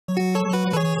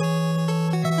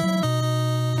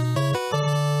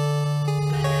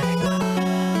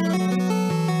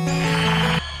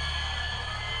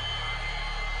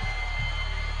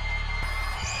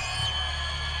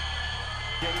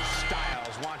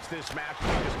watch this match.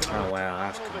 Oh wow, I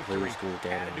was completely screwed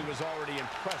that up. His already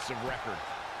impressive record.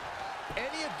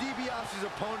 Any of DiBiase's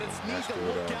opponents need to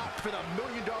look out for the $1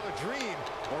 Million Dream,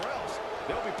 or else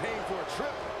they'll be paying for a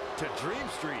trip to Dream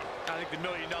Street. I think the $1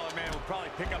 Million Man will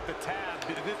probably pick up the tab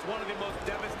because it's one of the most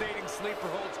devastating sleeper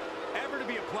holds ever to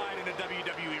be applied in a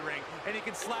WWE ring, and he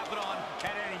can slap it on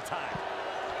at any time.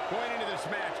 Going into this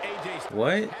match, AJ's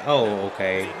what? Oh,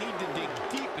 okay. They need to dig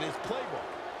deep in his playbook.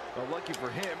 Well, lucky for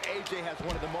him, AJ has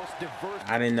one of the most diverse.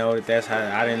 I didn't know that's how.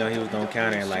 I didn't know he was gonna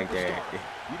counter it like that.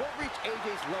 You don't reach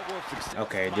AJ's level of success.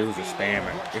 Okay, dude's a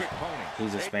spammer.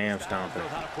 He's a spam stomper. Knows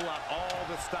how to pull out all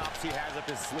the stops he has up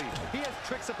his sleeve. He has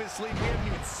tricks up his sleeve we haven't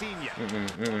even seen yet.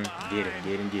 Get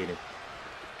him.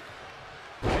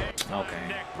 Okay.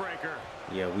 Neck breaker.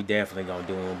 Yeah, we definitely gonna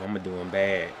do him. I'm gonna do him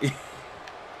bad.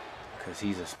 Cause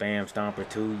he's a spam stomper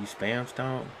too. You spam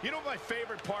stomp. You know what my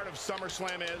favorite part of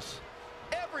SummerSlam is?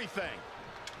 Everything.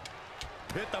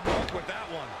 Hit the mark with that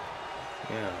one.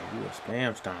 Yeah, you a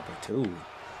spam stomper too.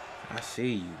 I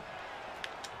see you.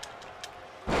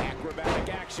 Acrobatic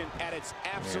action at its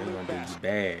absolute gonna do you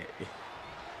bad.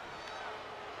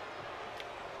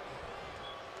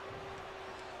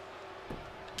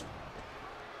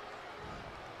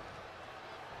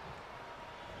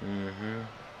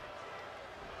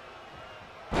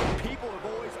 People have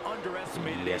always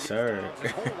underestimated yes, sir.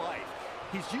 his whole life.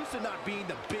 He's used to not being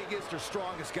the biggest or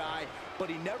strongest guy, but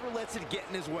he never lets it get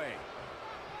in his way.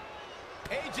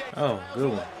 AJ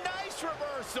good one. Nice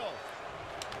reversal.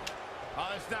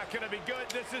 Oh, it's not going to be good.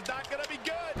 This is not going to be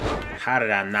good. How did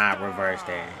I not reverse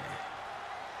that?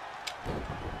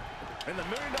 And the $1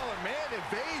 Million Man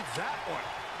evades that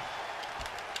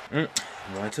one.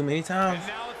 One too many times.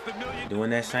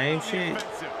 Doing that same shit.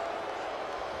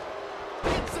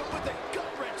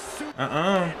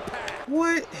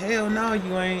 What? Hell no,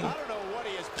 you ain't. I don't know what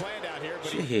he has planned out here,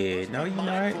 but shit, no, you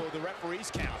not. the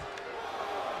referee's count.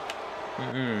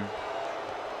 You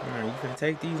can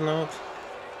take these lumps.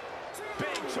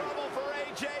 Big trouble for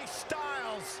AJ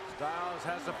Styles. Styles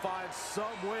has to find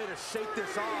some way to shake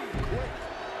this off quick.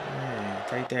 Man,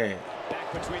 take that.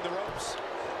 Back between the ropes.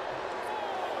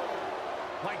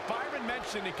 Like Byron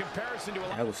mentioned, in comparison to a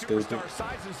lot of superstar,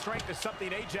 size and strength is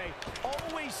something AJ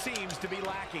always seems to be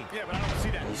lacking. Yeah, but I don't see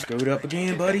that. You screwed up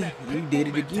again, buddy. You did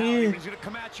it again. He's gonna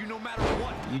come at you no matter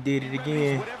what. You did it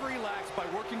again. Whatever he lacks by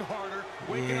working harder,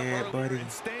 waking Yeah, up buddy.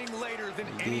 and staying later than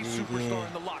You any did it superstar again.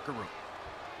 in the locker room.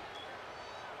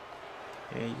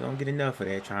 Yeah, you gonna get enough of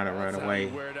that trying to run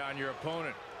away. Wear down your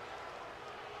opponent.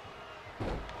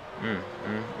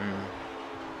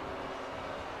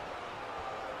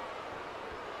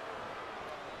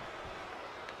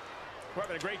 We're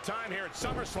having a great time here at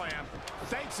SummerSlam.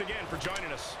 Thanks again for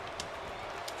joining us.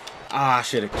 Ah, I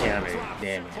should have counted it.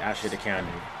 Damn it. I should have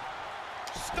counted it.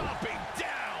 Stomping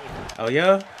down. Oh,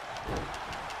 yeah?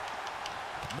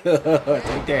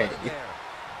 Take that.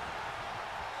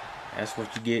 That's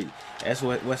what you get. That's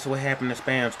what happened to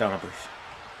spam stompers.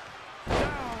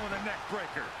 Down with a neck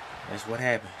breaker. That's what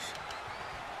happens.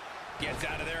 Gets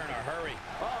out of there in a hurry.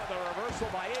 Oh, the reversal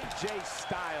by AJ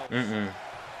Styles.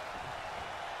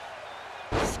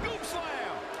 Scoop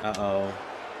slam. Uh-oh.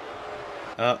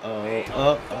 AJ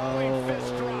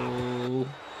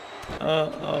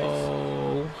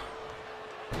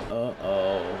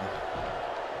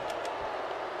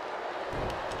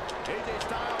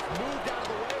Styles moved out of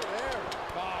the way there.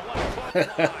 Oh, what a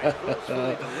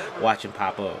close. Watch him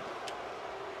pop up.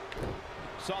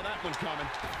 Saw that one coming.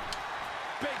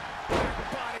 Big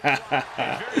back body.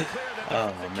 Very clear that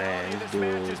Oh man, this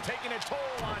dude is taking a toll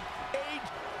on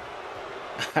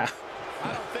AJ.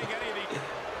 I don't think any of the...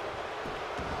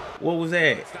 What was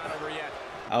that? It's not over yet.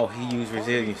 Oh, he used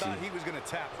resiliency. He was going to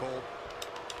tap Cole.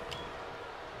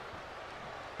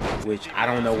 Which I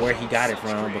don't know where he got it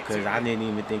from because I didn't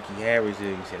even think he had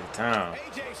resiliency at the time.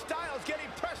 AJ Styles getting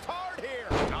pressed hard here.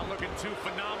 Not looking too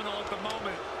phenomenal at the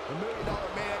moment. The $1 Million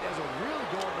Man isn't really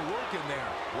going to work in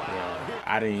there. Wow. Yeah,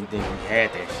 I didn't even think he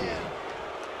had that shit.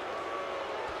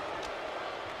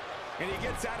 And he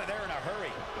gets out of there in a hurry.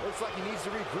 Looks like he needs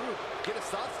to regroup, get his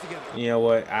thoughts together. You know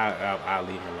what? I'll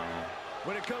leave him alone.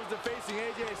 When it comes to facing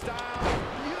AJ Styles,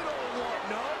 you don't want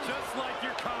no. Just like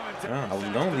your commentary. I was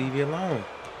gonna leave you alone.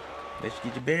 Let you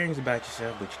get your bearings about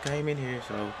yourself, but you came in here,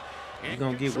 so you're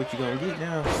gonna get what you're gonna get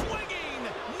now. Swinging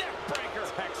neck breaker.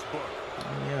 Textbook.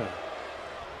 Yeah.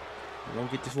 You're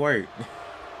gonna get this work.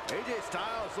 AJ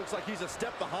Styles looks like he's a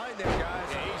step behind there,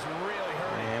 guys. Yeah, he's really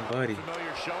hurting. Man, buddy.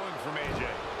 Familiar showing from AJ.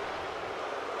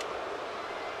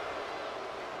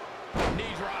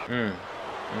 Knee drop.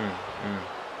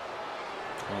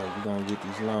 Oh, you're gonna get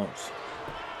these lumps.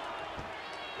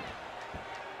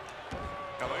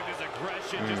 Oh,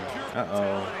 aggression, just pure Uh-oh.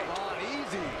 brutality. Come on,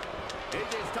 easy.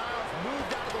 AJ Styles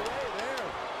moved out of the way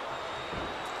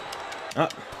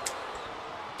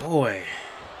there. Boy,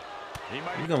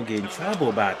 you're gonna get in trouble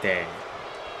about that.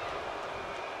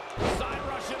 Side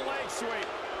Russian leg sweep.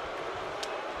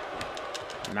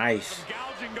 Nice. Some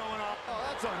gouging going on. Oh,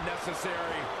 that's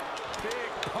unnecessary. Big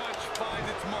punch finds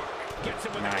its mark. Gets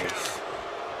him with a Nice. counter.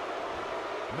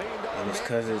 And it's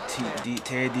because of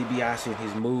Ted DiBiase and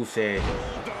his moveset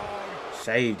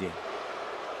saved him.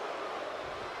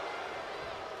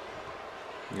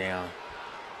 Now,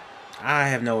 I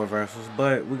have no reversals,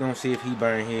 but we're going to see if he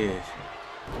burn his.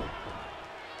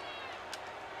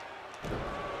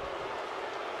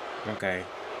 Okay.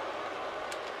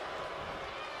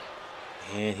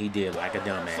 And he did like a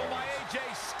dumbass. AJ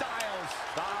Styles.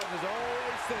 Styles is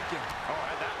always thinking. All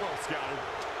right, that well scouted.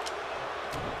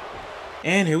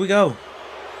 And here we go. Uh-oh,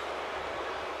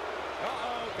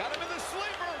 got him in the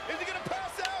sleeper. Is he going to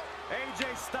pass out?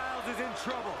 AJ Styles is in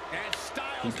trouble. And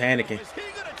Styles. He panicking. Is he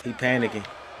going to He panicking.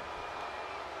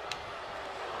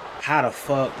 How the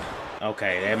fuck?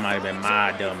 Okay, that might have been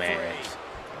my dumb ass.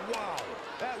 Wow,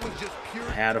 that was just pure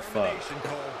How the fuck? determination,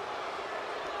 Cole.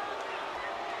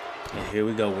 And here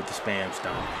we go with the spam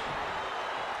stone.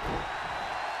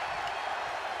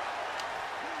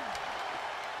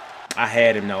 I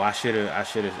had him though. I should have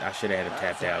had him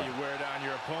tapped out. You wear down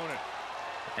your opponent.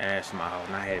 That's my fault.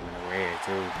 And I had him in the red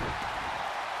too.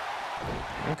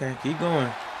 Okay, keep going.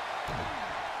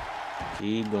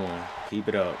 Keep going. Keep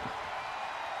it up.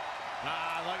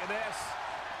 Ah, look at this.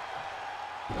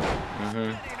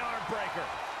 Mhm. Spinning arm breaker.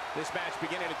 This match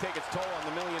beginning to take its toll on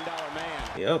the $1 Million Man.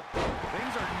 Yep.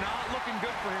 Things are not looking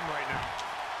good for him right now.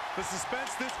 The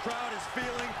suspense this crowd is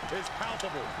feeling is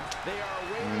palpable. They are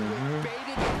waiting with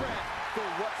bated breath for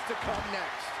what's to come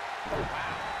next.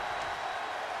 Wow.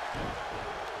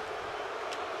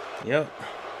 Yep.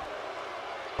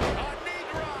 A knee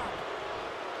drop.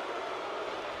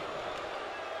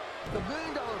 The $1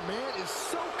 Million Man is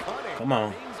so cunning. Come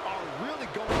on. Things are really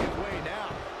going his way now.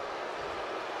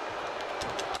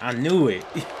 I knew it.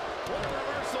 What a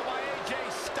reversal by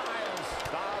AJ Styles.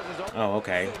 Styles is always Oh,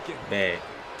 okay. thinking. Bad.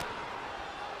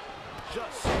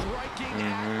 Just striking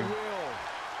at will.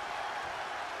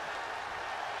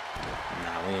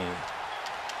 Nah, we ain't.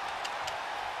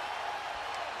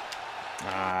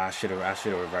 Ah, I should have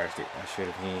reversed it. I should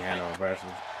have. He ain't had no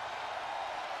reversals.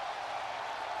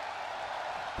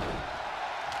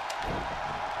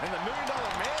 And the $1 Million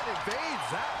Man evades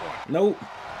that one. Nope.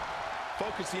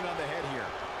 Focusing on the head here.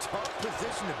 Tough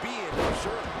position to be in for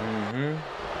sure.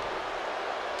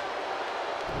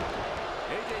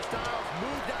 AJ Styles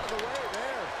moved out of the way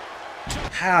there.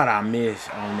 How'd I miss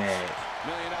on that? $1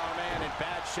 Million Man in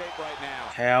bad shape right now.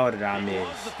 How did I He miss?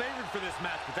 was the favorite for this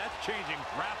match, but that's changing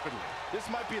rapidly. This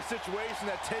might be a situation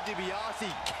that Ted DiBiase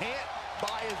can't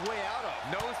buy his way out of.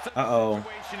 No such Uh-oh.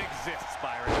 situation exists,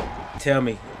 Byron. Tell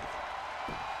me.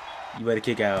 You better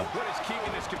kick out. What is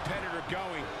keeping this competitor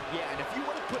going? Yeah, and if you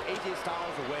want to put AJ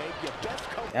Styles away, you best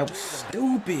come That was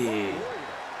stupid.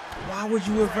 Why would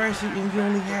you reverse it and you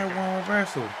only had one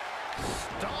reversal?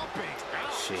 stomping.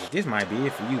 Shit, this might be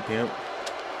it for you, pimp.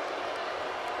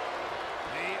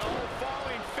 The old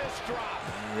falling fist drop.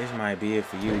 Man, this might be it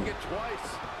for you. Take it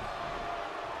twice.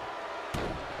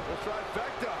 The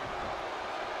trifecta.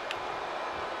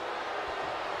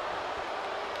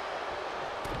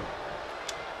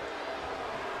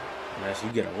 Unless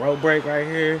you get a rope break right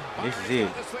here, this is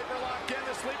it. The sleeper locked in.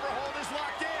 The sleeper hold is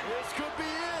locked in. This could be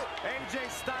it. AJ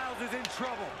Styles is in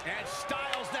trouble. And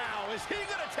Styles now. Is he going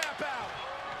to tap out?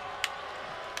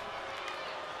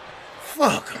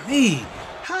 Fuck me.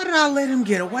 How did I let him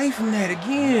get away from that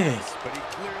again? But he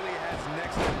clearly has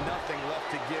next to nothing left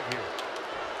to give here.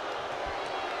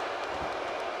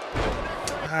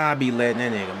 I'll be letting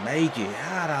that nigga make it.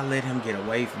 How'd I let him get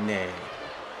away from that?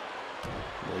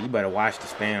 Well, you better watch the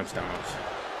spam stones.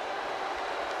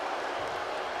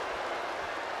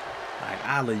 Like,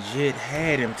 I legit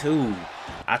had him too.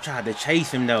 I tried to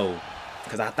chase him though,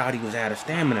 because I thought he was out of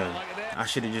stamina. I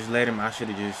should have just let him, I should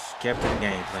have just kept to the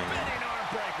game plan. Spinning arm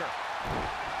breaker.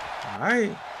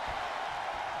 Alright.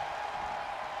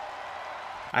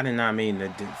 I did not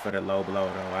mean for the low blow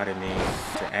though. I didn't mean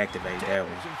to activate that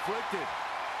one. Inflicted.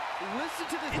 Listen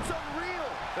to this. It's unreal.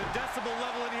 The decibel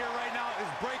level in here right now is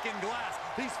breaking glass.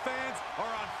 These fans are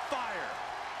on fire.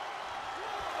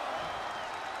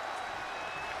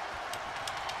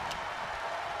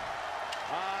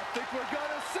 I think we're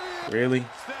gonna see it. Really?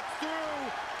 Steps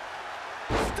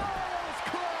through. Styles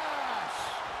clash.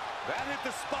 That hit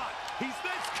the spot. This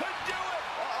could do it.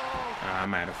 Uh-oh. I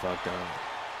might have fucked up.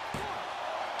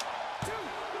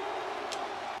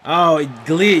 Oh, it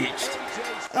glitched.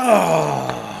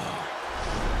 Oh.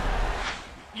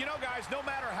 You know, guys, no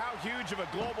matter how huge of a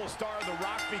global star The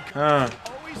Rock becomes,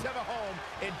 he'll always have a home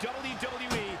in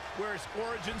WWE where his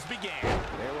origins began.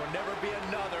 There will never be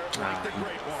another like the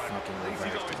great one. At least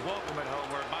he's always welcome at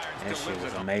home where Myron That still shit lives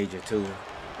was at a home. major too.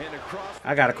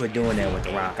 I gotta quit doing that with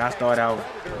The Rock. I start out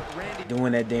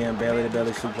doing that damn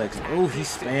belly-to-belly suplex. Ooh,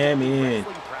 he's spamming.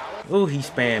 Ooh, he's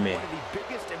spamming.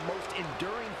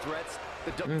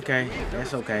 Okay,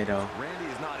 that's okay though.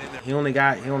 He only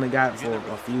got for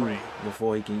a few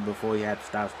before he had to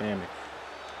stop spamming.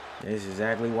 That's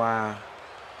exactly why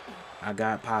I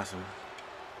got Possum.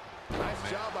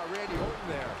 Nice job by Randy Orton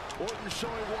there. Orton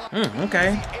showing why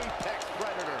Okay. he's the apex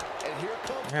predator. And here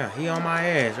comes Yeah, he on my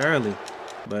ass early,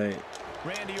 but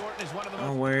Randy Orton is one of the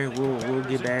don't worry, we'll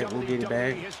get back. We'll get it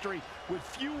back. With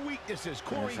few weaknesses,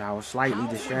 Yes, I was slightly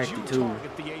distracted too.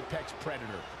 The apex predator.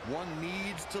 One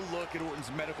needs to look at Orton's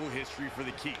medical history for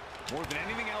the key. More than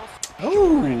anything else.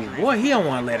 Ooh, boy, he don't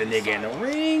want to let a nigga in the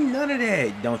ring. None of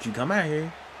that. Don't you come out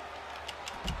here.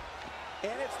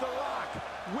 And it's The Rock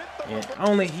with the And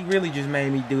only he really just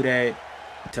made me do that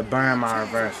to burn my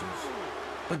reversals.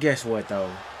 But guess what though?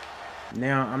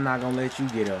 Now I'm not gonna let you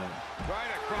get up.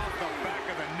 Right across the back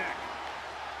of the neck.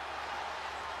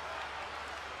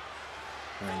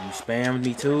 And you spammed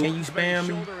me too. And you spammed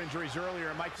me.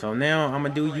 So now I'm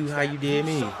gonna do you how you did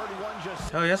me.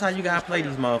 Oh, that's how you gotta play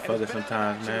these motherfuckers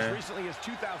sometimes, man. Recently as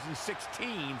 2016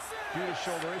 due to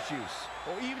shoulder issues.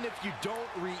 Well, even if you don't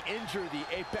re-injure the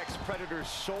apex predator's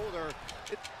shoulder,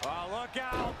 Oh, look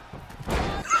out!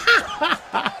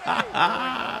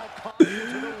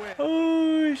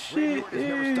 Oh shit!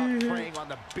 Randy Orton has never stopped preying on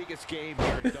the biggest game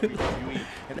here at WWE.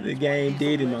 And The game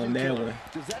did him on that one.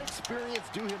 Does that experience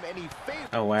do him any favors?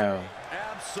 Oh wow.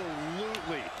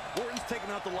 Absolutely. Orton's taken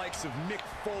out the likes of Mick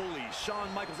Foley, Shawn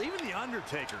Michaels, even The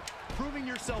Undertaker. Proving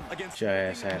yourself against Get your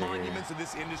ass outta here. monuments of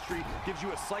this industry gives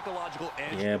you a psychological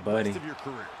edge Yeah, for the buddy. rest of your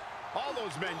career. All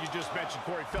those men you just mentioned,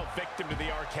 Corey, fell victim to the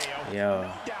RKO. Yeah.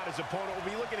 No doubt his opponent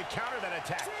will be looking to counter that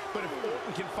attack. But if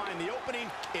Orton can find the opening,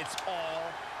 it's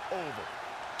all over.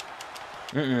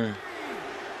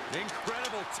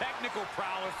 Incredible technical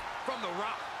prowess from The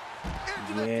Rock.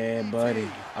 Yeah, buddy.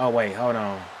 Oh wait, hold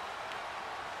on.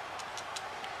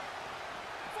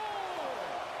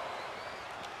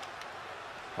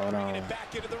 Hold on.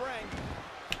 Back into the ring.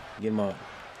 Get him up.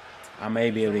 I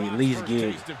may be able to at least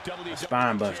get a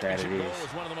spine bust out of this.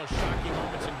 Was one of the most shocking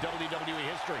moments in WWE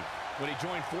history when he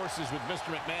joined forces with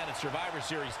Mr. McMahon at Survivor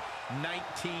Series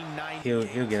 1990.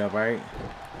 He'll get up, right?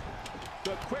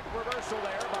 The quick reversal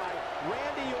there by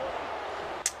Randy Orton.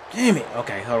 Damn it.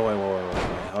 Okay, hold on, wait.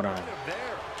 Hold on.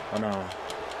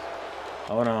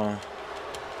 Hold on.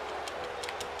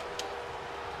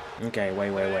 Okay,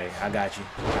 wait. I got you.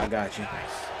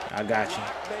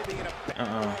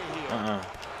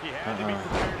 He had to be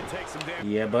prepared to take some damage.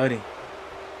 Yeah, buddy.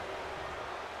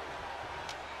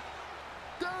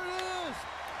 There it is!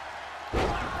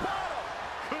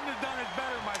 Couldn't have done it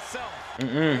better myself.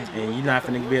 And you're not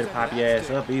finna be able to pop your ass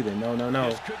up either. No.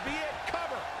 This could be it.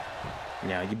 Cover.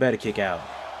 Now, you better kick out.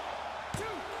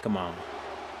 Come on.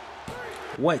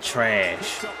 What trash.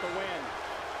 Picks up the win.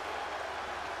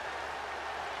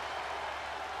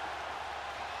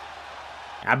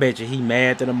 I bet you he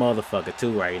mad to the motherfucker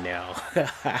too right now.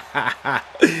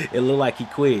 It look like he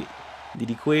quit. Did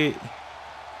he quit?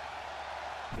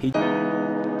 He